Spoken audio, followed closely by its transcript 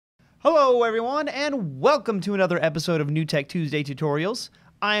Hello everyone, and welcome to another episode of New Tech Tuesday Tutorials.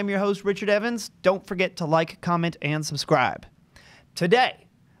 I am your host, Richard Evans. Don't forget to like, comment, and subscribe. Today,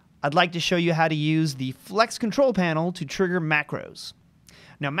 I'd like to show you how to use the Flex Control Panel to trigger macros.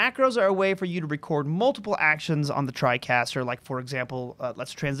 Now, macros are a way for you to record multiple actions on the TriCaster, like for example,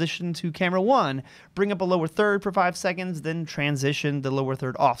 let's transition to camera 1, bring up a lower third for 5 seconds, then transition the lower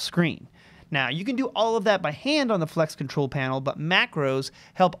third off screen. Now, you can do all of that by hand on the Flex Control Panel, but macros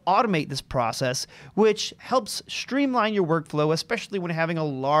help automate this process, which helps streamline your workflow, especially when having a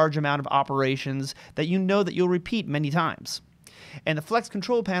large amount of operations that you know that you'll repeat many times. And the Flex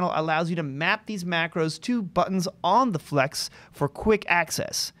Control Panel allows you to map these macros to buttons on the Flex for quick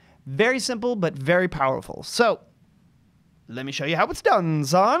access. Very simple, but very powerful. So, let me show you how it's done,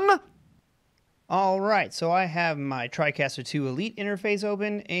 son! Alright, so I have my TriCaster 2 Elite interface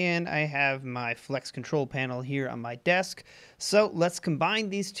open, and I have my Flex Control Panel here on my desk. So let's combine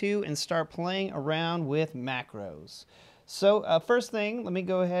these two and start playing around with macros. So first thing, let me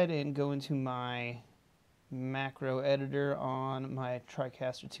go ahead and go into my macro editor on my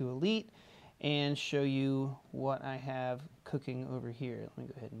TriCaster 2 Elite and show you what I have cooking over here. Let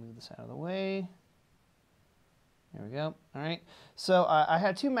me go ahead and move this out of the way. There we go. All right. So I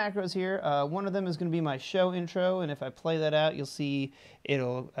had two macros here. One of them is going to be my show intro, and if I play that out, you'll see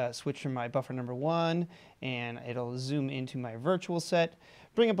it'll switch from my buffer number 1, and it'll zoom into my virtual set,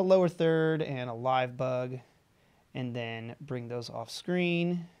 bring up a lower third and a live bug, and then bring those off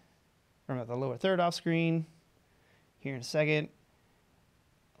screen, or the lower third off screen here in a second,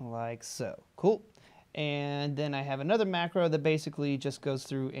 like so. Cool. And then I have another macro that basically just goes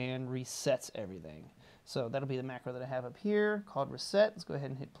through and resets everything. So that'll be the macro that I have up here called reset. Let's go ahead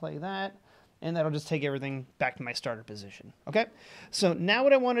and hit play that. And that'll just take everything back to my starter position. Okay? So now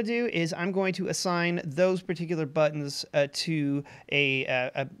what I want to do is I'm going to assign those particular buttons to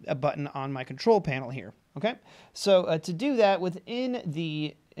a button on my control panel here. Okay? So to do that within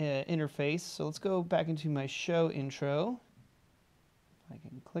the interface, so let's go back into my show intro. I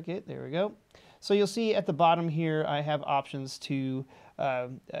can click it. There we go. So you'll see at the bottom here I have options to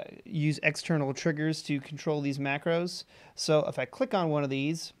use external triggers to control these macros. So if I click on one of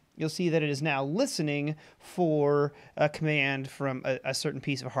these, you'll see that it is now listening for a command from a certain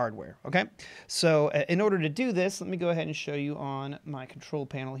piece of hardware. Okay? So in order to do this, let me go ahead and show you on my control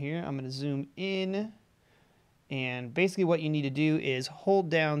panel here. I'm going to zoom in, and basically what you need to do is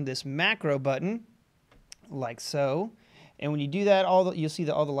hold down this macro button like so. And when you do that, you'll see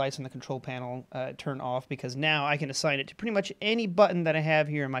that all the lights on the control panel turn off, because now I can assign it to pretty much any button that I have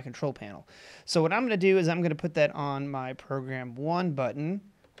here in my control panel. So what I'm going to do is I'm going to put that on my program 1 button,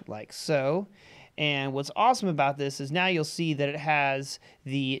 like so. And what's awesome about this is now you'll see that it has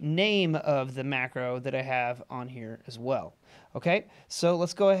the name of the macro that I have on here as well. Okay, so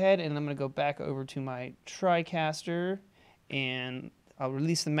let's go ahead and I'm going to go back over to my TriCaster, and I'll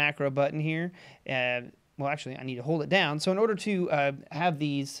release the macro button here. Well, actually, I need to hold it down. So in order to have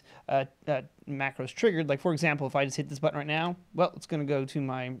these macros triggered, like for example, if I just hit this button right now, well, it's going to go to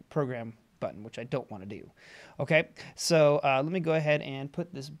my program button, which I don't want to do. Okay, so let me go ahead and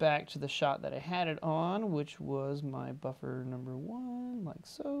put this back to the shot that I had it on, which was my buffer number 1, like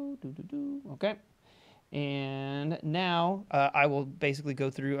so. Okay. And now I will basically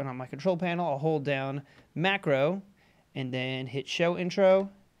go through, and on my control panel, I'll hold down macro and then hit show intro.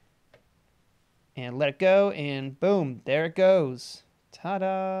 And let it go, and boom, there it goes.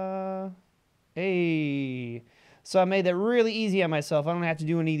 Ta-da! Hey! So I made that really easy on myself. I don't have to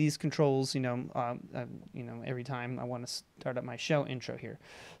do any of these controls, every time I want to start up my show intro here.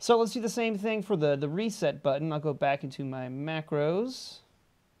 So let's do the same thing for the reset button. I'll go back into my macros.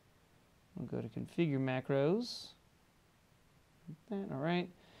 I'll go to configure macros. All right.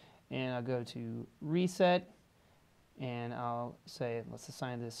 And I'll go to reset. And I'll say, let's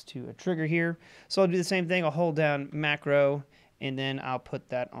assign this to a trigger here. So I'll do the same thing. I'll hold down macro, and then I'll put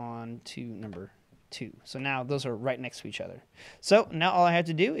that on to number 2. So now those are right next to each other. So now all I have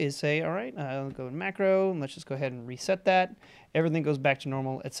to do is say, all right, I'll go to macro, and let's just go ahead and reset that. Everything goes back to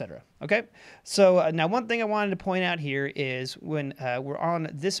normal, etc. Okay? So now one thing I wanted to point out here is when we're on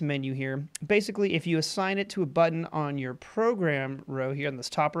this menu here, basically if you assign it to a button on your program row here on this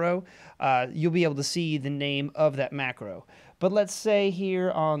top row, you'll be able to see the name of that macro. But let's say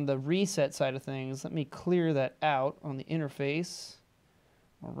here on the reset side of things, let me clear that out on the interface.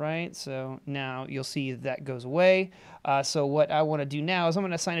 All right, so now you'll see that goes away. So what I want to do now is I'm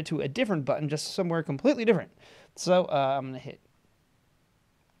going to assign it to a different button, just somewhere completely different. So I'm going to hit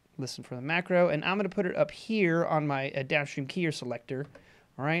listen for the macro, and I'm going to put it up here on my downstream keyer selector.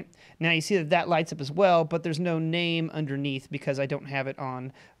 All right. Now you see that that lights up as well, but there's no name underneath because I don't have it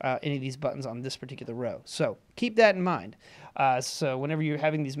on any of these buttons on this particular row. So keep that in mind. So whenever you're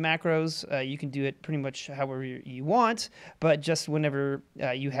having these macros, you can do it pretty much however you want, but just whenever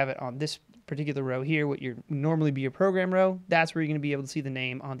you have it on this particular row here, what would normally be your program row, that's where you're going to be able to see the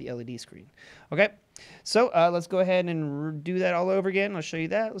name on the LED screen. Okay. So let's go ahead and do that all over again. I'll show you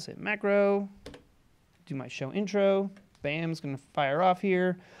that. Let's hit macro, do my show intro. Bam, it's going to fire off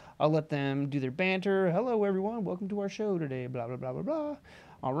here. I'll let them do their banter. Hello, everyone. Welcome to our show today. Blah, blah, blah, blah, blah.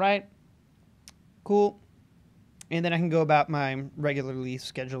 All right. Cool. And then I can go about my regularly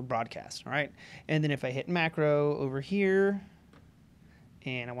scheduled broadcast. All right. And then if I hit macro over here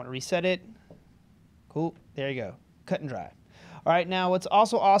and I want to reset it, cool. There you go. Cut and dry. All right. Now, what's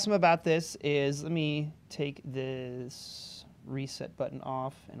also awesome about this is let me take this reset button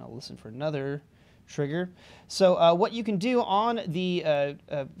off and I'll listen for another trigger. So what you can do on the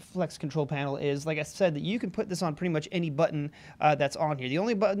Flex control panel is, like I said, that you can put this on pretty much any button that's on here. The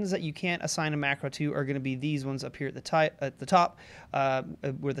only buttons that you can't assign a macro to are going to be these ones up here at the top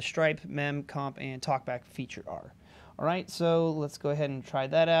where the stripe, mem, comp, and talkback feature are. All right, so let's go ahead and try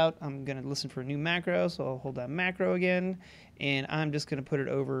that out. I'm going to listen for a new macro, so I'll hold down macro again, and I'm just going to put it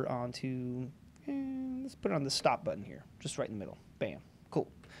over onto, let's put it on the stop button here, just right in the middle. Bam. Cool.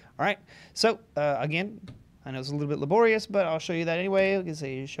 All right. So, again, I know it's a little bit laborious, but I'll show you that anyway. We can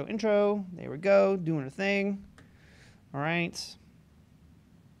say show intro. There we go. Doing a thing. All right.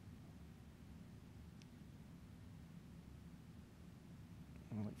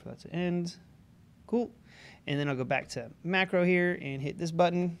 I'll wait for that to end. Cool. And then I'll go back to macro here and hit this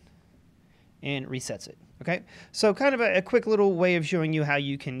button and it resets it. Okay, so kind of a quick little way of showing you how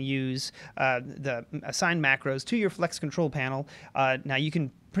you can use the assigned macros to your Flex control panel. Now you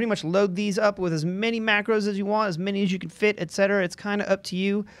can pretty much load these up with as many macros as you want, as many as you can fit, etc. It's kind of up to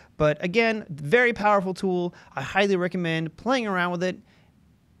you. But again, very powerful tool. I highly recommend playing around with it.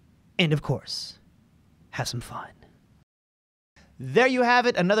 And of course, have some fun. There you have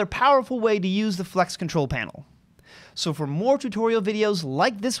it, another powerful way to use the Flex control panel. So for more tutorial videos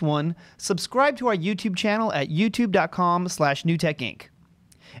like this one, subscribe to our YouTube channel at youtube.com/NewTechInc.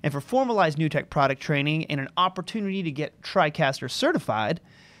 And for formalized NewTek product training and an opportunity to get TriCaster certified,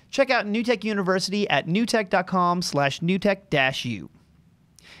 check out NewTek University at newtek.com/NewTek-U.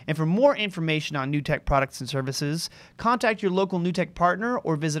 And for more information on NewTek products and services, contact your local NewTek partner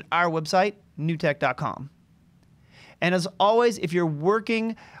or visit our website, newtek.com. And as always, if you're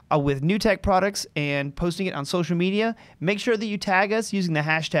working with NewTek products and posting it on social media, make sure that you tag us using the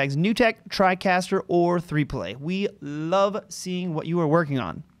hashtags NewTek, TriCaster, or 3Play. We love seeing what you are working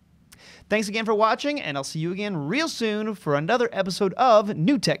on. Thanks again for watching, and I'll see you again real soon for another episode of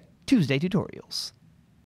NewTek Tuesday Tutorials.